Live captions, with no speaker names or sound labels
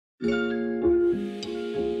Hey,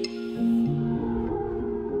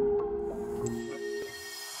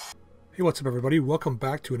 what's up everybody? Welcome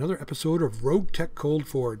back to another episode of Roguetech Cold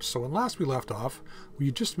Forge. So when last we left off,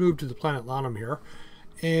 we just moved to the planet Lanum here,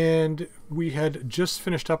 and we had just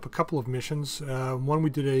finished up a couple of missions. One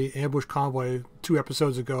we did a ambush convoy 2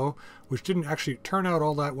 episodes ago, which didn't actually turn out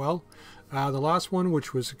all that well. The last one,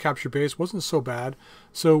 which was a capture base, wasn't so bad.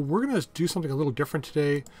 So we're going to do something a little different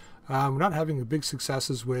today. We're not having the big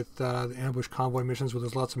successes with the ambush convoy missions where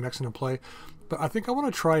there's lots of mechs in play, but I think I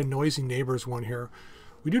want to try a noisy neighbors one here.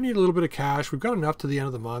 We do need a little bit of cash. We've got enough to the end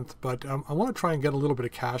of the month, but I want to try and get a little bit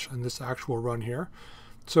of cash on this actual run here.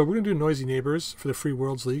 So we're going to do Noisy Neighbors for the Free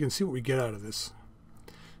Worlds League and see what we get out of this.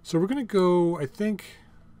 So we're going to go, I think,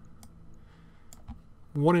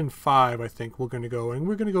 1 in 5, I think we're going to go. And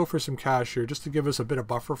we're going to go for some cash here just to give us a bit of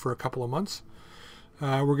buffer for a couple of months.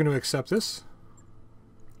 We're going to accept this.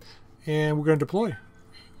 And we're going to deploy.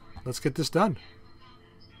 Let's get this done.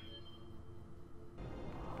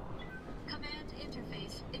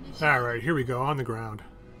 Alright, here we go, on the ground.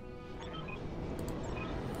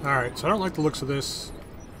 Alright, so I don't like the looks of this.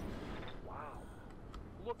 Wow.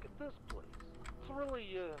 Look at this place. It's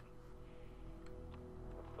really,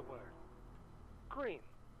 what's the word? Green.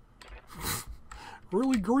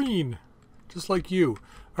 Really green. Just like you.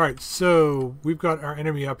 Alright, so we've got our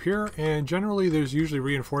enemy up here, and generally there's usually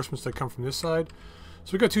reinforcements that come from this side.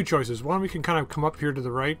 So we've got 2 choices. One, we can kind of come up here to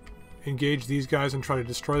the right, engage these guys and try to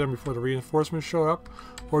destroy them before the reinforcements show up.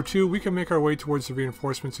 Or 2, we can make our way towards the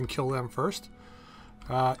reinforcements and kill them first.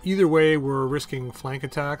 Either way, we're risking flank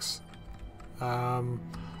attacks.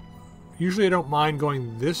 Usually I don't mind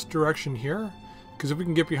going this direction here, because if we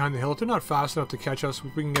can get behind the hill, if they're not fast enough to catch us,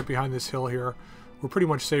 if we can get behind this hill here, we're pretty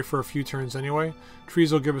much safe for a few turns anyway.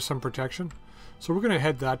 Trees will give us some protection. So we're going to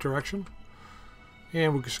head that direction.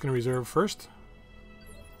 And we're just going to reserve first.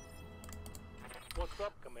 What's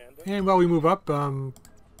up, Commander? And while we move up,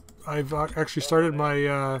 I've actually started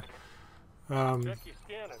my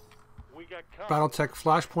Battletech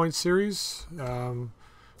Flashpoint series,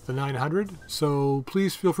 the 900. So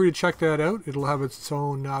please feel free to check that out. It'll have its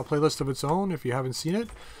own playlist of its own if you haven't seen it.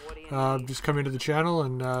 Just come into the channel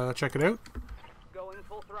and check it out. Going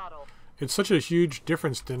full throttle. It's such a huge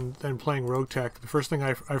difference than playing Roguetech. The first thing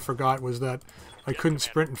I forgot was that I couldn't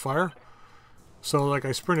sprint and fire. So like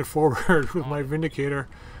I sprinted forward with my Vindicator.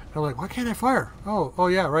 And I'm like, why can't I fire? Oh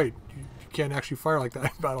yeah, right. You can't actually fire like that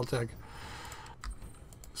in Battletech.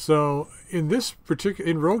 So in this particular,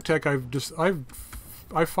 in Roguetech,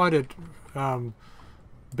 I find it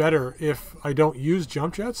better if I don't use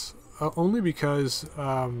jump jets, only because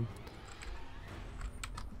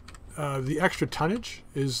the extra tonnage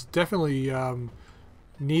is definitely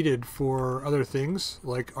needed for other things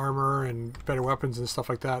like armor and better weapons and stuff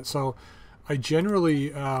like that. So I generally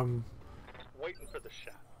Waiting for the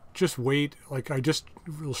shot. just wait. Like I just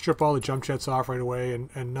will strip all the jump jets off right away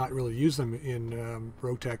and not really use them in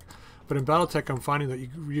Roguetech. But in Battletech, I'm finding that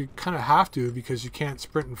you kind of have to, because you can't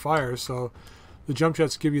sprint and fire. So the jump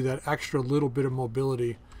jets give you that extra little bit of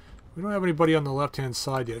mobility. We don't have anybody on the left-hand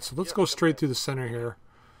side yet, so let's go straight through the center here.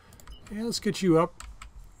 And let's get you up.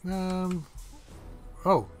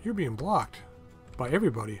 Oh, you're being blocked by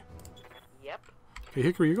everybody. Yep. Okay,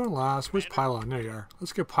 Hickory, you're going last. Where's Pylon? There you are.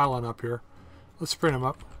 Let's get Pylon up here. Let's sprint him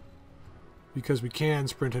up, because we can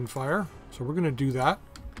sprint and fire. So we're going to do that.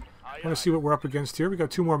 I want to see what we're up against here. We got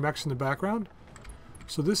 2 more mechs in the background.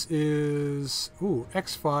 So this is, ooh,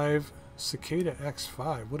 X5, Cicada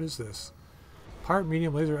X5. What is this? Pirate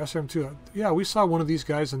Medium Laser SRM2. Yeah, we saw one of these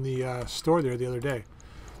guys in the store there the other day.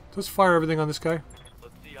 Let's fire everything on this guy.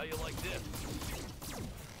 Let's see how you like this.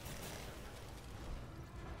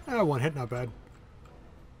 Ah, 1 hit, not bad.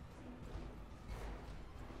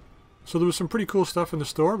 So there was some pretty cool stuff in the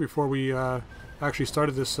store before we actually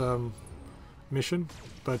started this mission,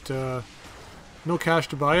 but no cash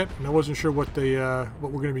to buy it, and I wasn't sure what we're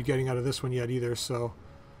going to be getting out of this one yet either. So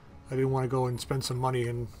I didn't want to go and spend some money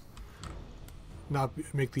and not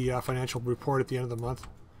make the financial report at the end of the month.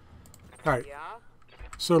 All right. Yeah.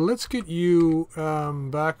 So let's get you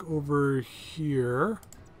back over here.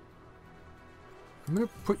 I'm going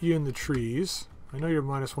to put you in the trees. I know you're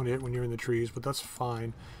 -1 to hit when you're in the trees, but that's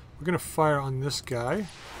fine. We're going to fire on this guy.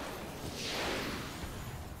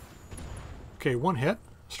 Okay, 1 hit.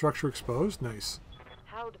 Structure exposed. Nice.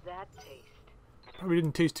 How'd that taste? Probably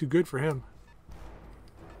didn't taste too good for him.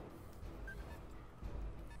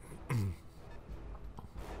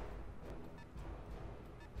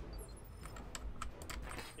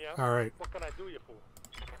 Yeah. All right. What can I do you for?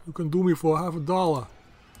 You can do me for $50.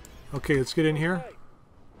 Okay, let's get in here.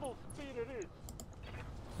 Full speed it is.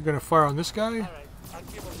 We're gonna fire on this guy. All right, I'll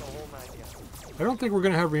give him the whole I guess. I don't think we're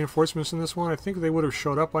going to have reinforcements in this one. I think they would have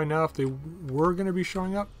showed up by now if they were going to be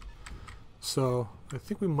showing up. So I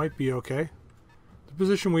think we might be okay. The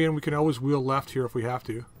position we're in, we can always wheel left here if we have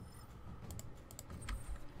to.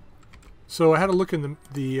 So I had a look in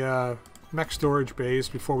the mech storage bays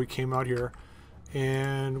before we came out here.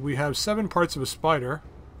 And we have 7 parts of a spider.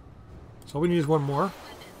 So all we need is one more.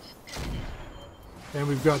 And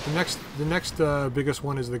we've got the next biggest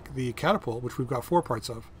one is the catapult, which we've got 4 parts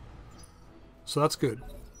of. So that's good.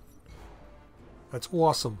 That's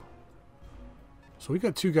awesome. So we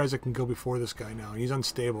got 2 guys that can go before this guy now. He's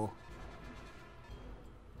unstable.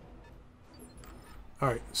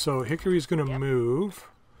 Alright, so Hickory's going to move.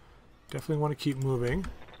 Definitely want to keep moving.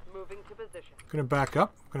 Moving to position. Going to back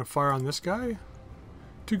up. Going to fire on this guy.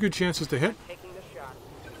 2 good chances to hit. Taking the shot.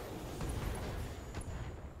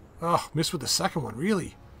 Oh, missed with the second one,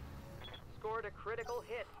 really? Scored a critical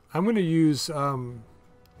hit. I'm going to use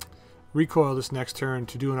recoil this next turn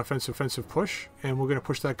to do an offensive push, and we're going to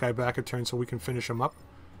push that guy back a turn so we can finish him up.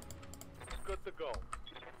 Good to go.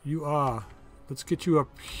 You are. Let's get you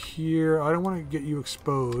up here. I don't want to get you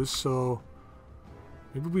exposed, so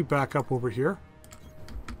maybe we back up over here.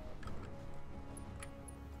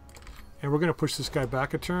 And we're going to push this guy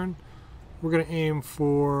back a turn. We're going to aim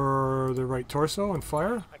for the right torso and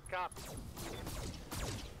fire. I copy.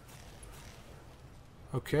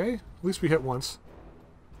 Okay, at least we hit once.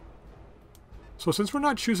 So since we're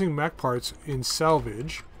not choosing mech parts in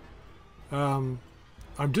salvage, I'm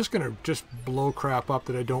just going to blow crap up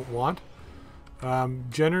that I don't want.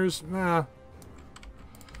 Jenners, nah.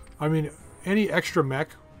 I mean, any extra mech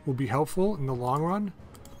will be helpful in the long run.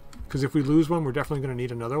 Because if we lose one, we're definitely going to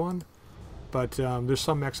need another one. But there's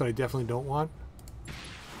some mechs that I definitely don't want.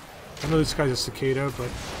 I know this guy's a cicada, but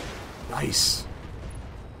nice.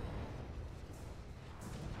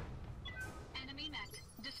 Enemy mech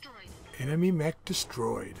destroyed. Enemy mech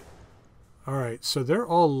destroyed. Alright, so they're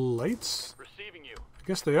all lights? Receiving you. I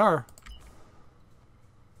guess they are.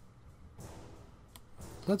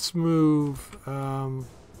 Let's move. I'm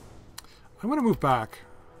going to move back.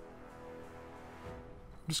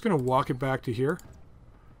 I'm just going to walk it back to here.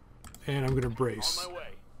 And I'm going to brace. On my way.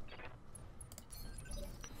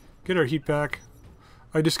 Get our heat back.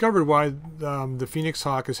 I discovered why the Phoenix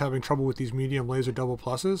Hawk is having trouble with these medium laser double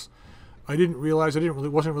pluses. I didn't realize,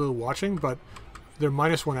 wasn't really watching, but they're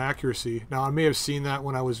 -1 accuracy. Now I may have seen that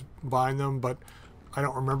when I was buying them, but I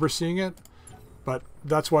don't remember seeing it. But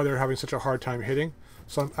that's why they're having such a hard time hitting.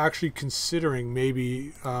 So I'm actually considering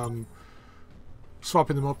maybe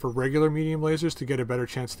swapping them up for regular medium lasers to get a better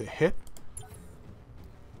chance to hit.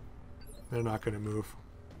 They're not going to move.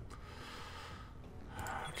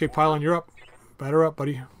 Okay, Pylon, you're up. Batter up,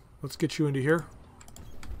 buddy. Let's get you into here.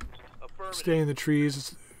 Stay in the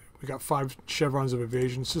trees. We got 5 chevrons of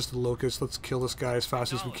evasion. It's just a locust. Let's kill this guy as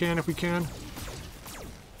fast as we can if we can.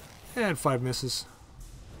 And 5 misses.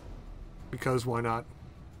 Because why not?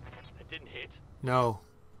 I didn't hit. No.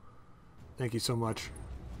 Thank you so much.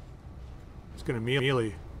 It's going to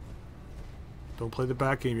melee. Don't play the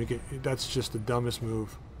back game. That's just the dumbest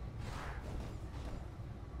move.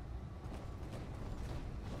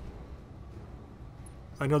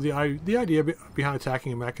 I know the idea behind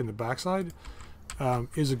attacking a mech in the backside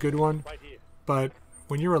is a good one, Right here. but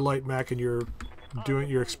when you're a light mech and you're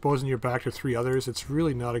exposing your back to 3 others, it's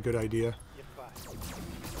really not a good idea. Get by.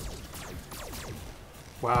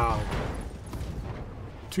 Wow.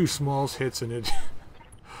 2 smalls hits and it. Solid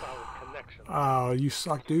connection. Oh, you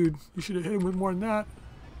suck, dude. You should have hit him with more than that.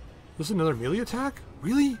 This is another melee attack?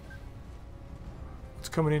 Really? What's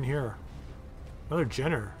coming in here? Another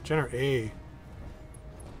Jenner. Jenner A.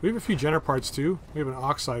 We have a few Jenner parts too. We have an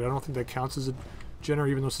Oxide. I don't think that counts as a Jenner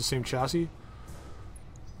even though it's the same chassis.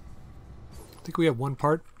 I think we have 1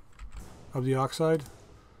 part of the Oxide.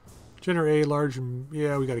 Jenner A, large,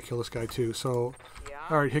 yeah, we got to kill this guy too. So, Yeah.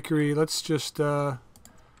 alright, Hickory, let's just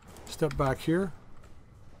step back here.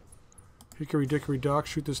 Hickory Dickory Dock,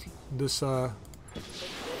 shoot this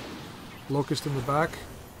locust in the back.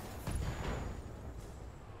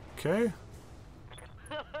 Okay.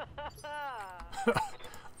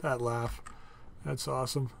 That laugh. That's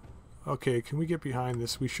awesome. Okay, can we get behind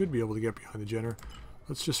this? We should be able to get behind the Jenner.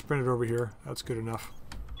 Let's just sprint it over here. That's good enough.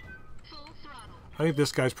 Full throttle. I think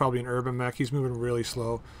this guy's probably an urban mech. He's moving really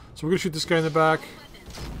slow. So we're going to shoot this guy in the back.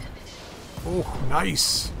 Weapons committed. Oh,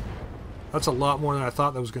 nice. That's a lot more than I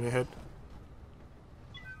thought that was going to hit.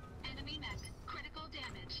 Enemy mech. Critical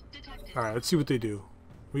damage detected. Alright, let's see what they do.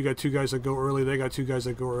 We got 2 guys that go early. They got 2 guys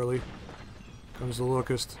that go early. Comes the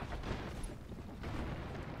locust.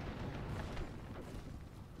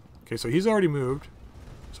 Okay, so he's already moved.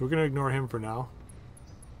 So we're going to ignore him for now.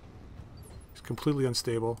 completely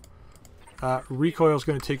unstable. Recoil is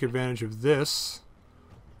going to take advantage of this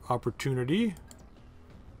opportunity.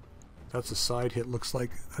 That's a side hit, looks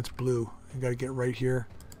like. That's blue. You got to get right here.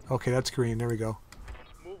 Okay, that's green. There we go.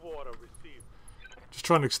 Move order received. Just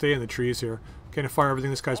trying to stay in the trees here. Can I fire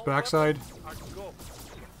everything this guy's backside? I can go.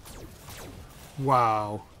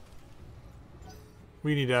 Wow.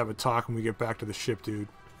 We need to have a talk when we get back to the ship, dude.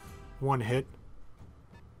 One hit.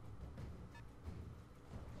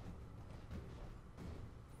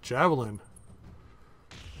 Javelin.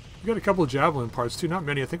 We got a couple of javelin parts too. Not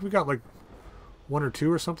many. I think we got like 1 or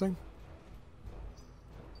 2 or something.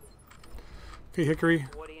 Okay, Hickory.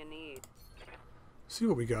 What do you need? See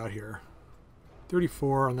what we got here.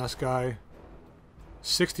 34 on this guy.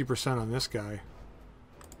 60% on this guy.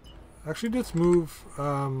 Actually, let's move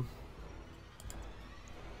 99%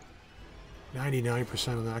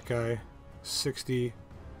 on that guy. 60.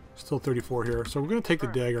 Still 34 here. So we're going to take the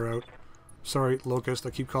dagger out. Sorry, Locust. I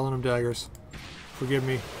keep calling them daggers. Forgive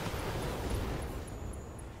me.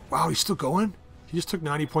 Wow, he's still going? He just took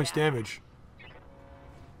 90 points damage.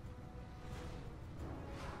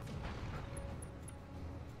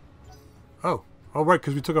 Oh. Oh, right,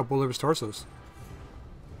 because we took out both of his torsos.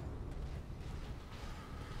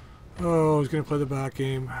 Oh, he's going to play the back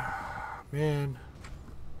game. Man.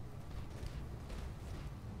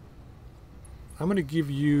 I'm going to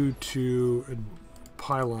give you to a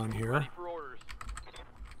pylon here. Ready for orders.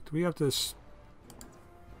 Do we have this?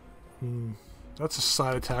 That's a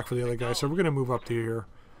side attack for the other guy, so we're going to move up to here.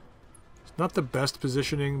 It's not the best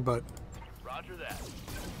positioning, but... Roger that.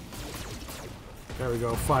 There we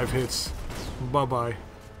go, 5 hits. Bye-bye.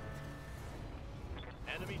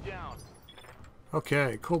 Enemy down.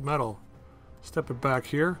 Okay, cold metal. Step it back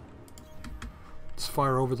here. Let's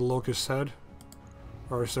fire over the locust's head.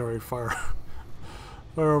 Or, sorry, fire...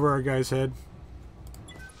 fire over our guy's head.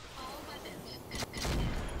 All weapons committed.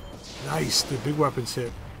 Nice, the big weapons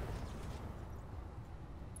hit.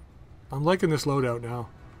 I'm liking this loadout now.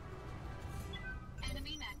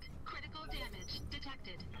 Enemy mech. Critical damage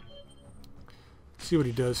detected. See what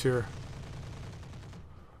he does here.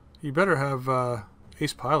 You better have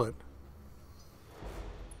ace pilot.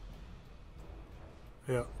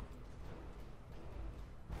 Yeah.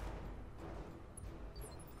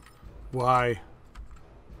 Why?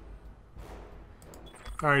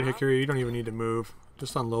 Alright, Hickory, you don't even need to move.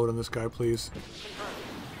 Just unload on this guy, please.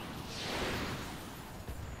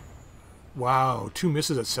 Wow, 2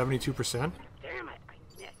 misses at 72%? Damn it, I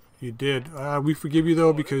missed. You did. We forgive you,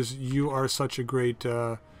 though, because you are such a great...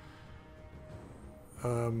 you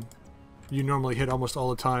normally hit almost all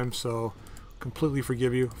the time, so completely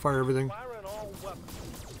forgive you. Fire everything. Firing all weapons.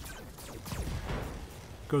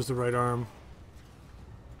 Goes the right arm.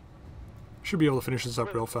 Should be able to finish this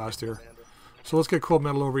up real fast here. So let's get cold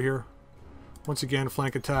metal over here. Once again,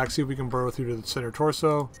 flank attack. See if we can burrow through to the center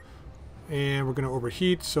torso. And we're going to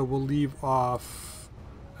overheat, so we'll leave off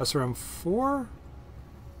SRM 4?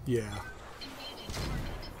 Yeah. Engaging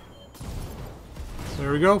target.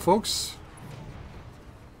 There we go, folks.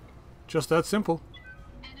 Just that simple.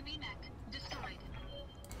 Enemy mech destroyed.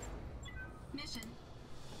 Mission.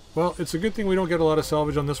 Well, it's a good thing we don't get a lot of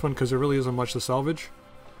salvage on this one because there really isn't much to salvage.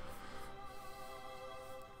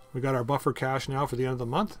 We got our buffer cash now for the end of the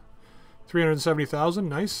month. 370,000,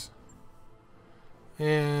 nice.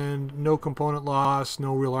 And no component loss,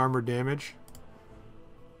 no real armor damage.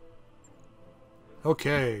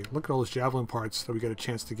 Okay, look at all those javelin parts that we got a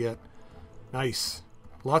chance to get. Nice.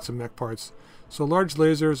 Lots of mech parts. So large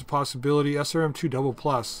laser is a possibility. SRM2 double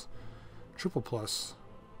plus. Triple plus.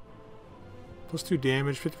 Plus 2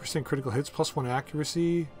 damage, 50% critical hits, plus 1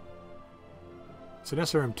 accuracy. It's an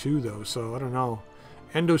SRM2 though, so I don't know.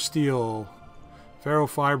 Endosteel.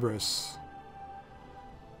 Ferrofibrous.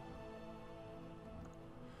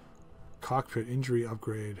 Cockpit injury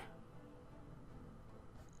upgrade.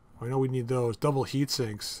 I know we need those. Double heat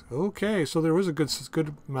sinks. Okay, so there was a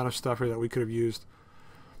good amount of stuff here that we could have used.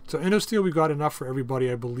 So Endosteel, we got enough for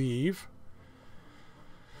everybody, I believe.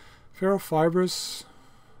 Ferrofibrous,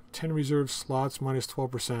 10 reserve slots, minus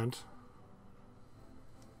 12%.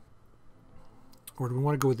 Or do we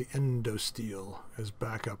want to go with the Endosteel as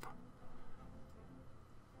backup?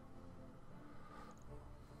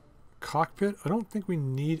 Cockpit, I don't think we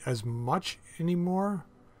need as much anymore.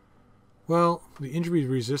 Well, the injury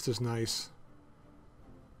resist is nice.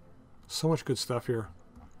 So much good stuff here.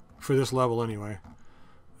 For this level anyway.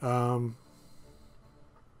 I'm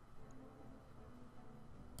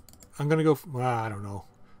gonna go, I don't know.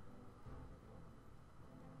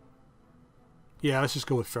 Yeah, let's just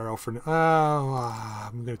go with Pharaoh for now.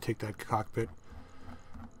 I'm gonna take that cockpit.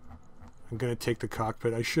 I'm going to take the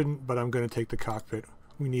cockpit. I shouldn't, but I'm going to take the cockpit.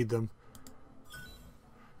 We need them.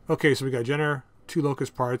 Okay, so we got Jenner, 2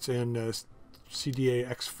 Locust parts, and CDA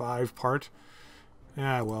X5 part.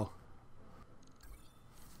 Ah, well.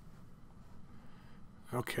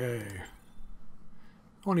 Okay.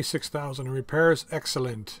 Only 6,000 in repairs.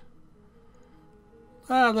 Excellent.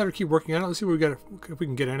 Let her keep working on it. Let's see what we got. If we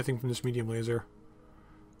can get anything from this medium laser.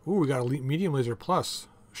 Ooh, we got a medium laser plus.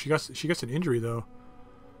 She gets an injury though.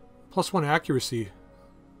 +1 accuracy.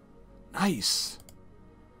 Nice.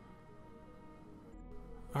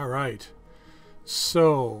 All right.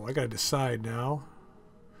 So I gotta decide now.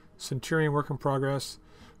 Centurion work in progress.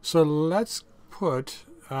 So let's put.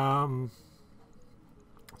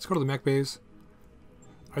 Let's go to the mech bays.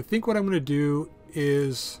 I think what I'm going to do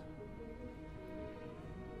is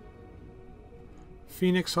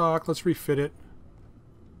Phoenix Hawk. Let's refit it.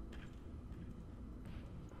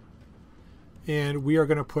 And we are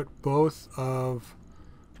going to put both of...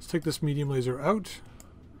 Let's take this medium laser out.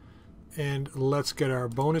 And let's get our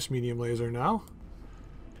bonus medium laser now.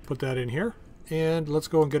 Put that in here. And let's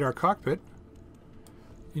go and get our cockpit.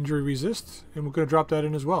 Injury resist. And we're going to drop that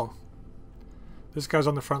in as well. This guy's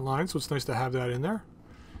on the front line, so it's nice to have that in there.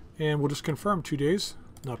 And we'll just confirm 2 days.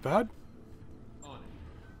 Not bad.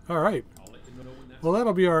 Alright. Well,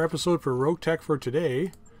 that'll be our episode for Roguetech for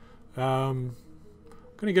today. Going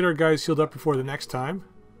to get our guys healed up before the next time.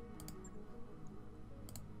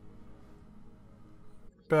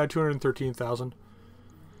 Bad 213,000.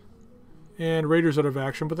 And Raiders out of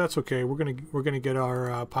action, but that's okay. We're gonna get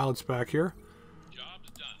our pilots back here. Job's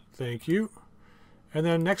done. Thank you. And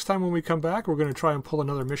then next time when we come back, we're going to try and pull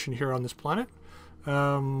another mission here on this planet.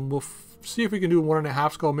 We'll see if we can do a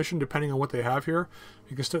 1.5 skull mission depending on what they have here.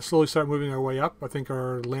 We can slowly start moving our way up. I think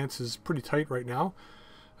our lance is pretty tight right now.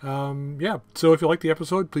 Yeah, so if you like the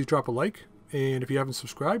episode, please drop a like. And if you haven't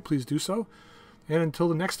subscribed, please do so. And until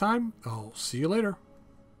the next time, I'll see you later.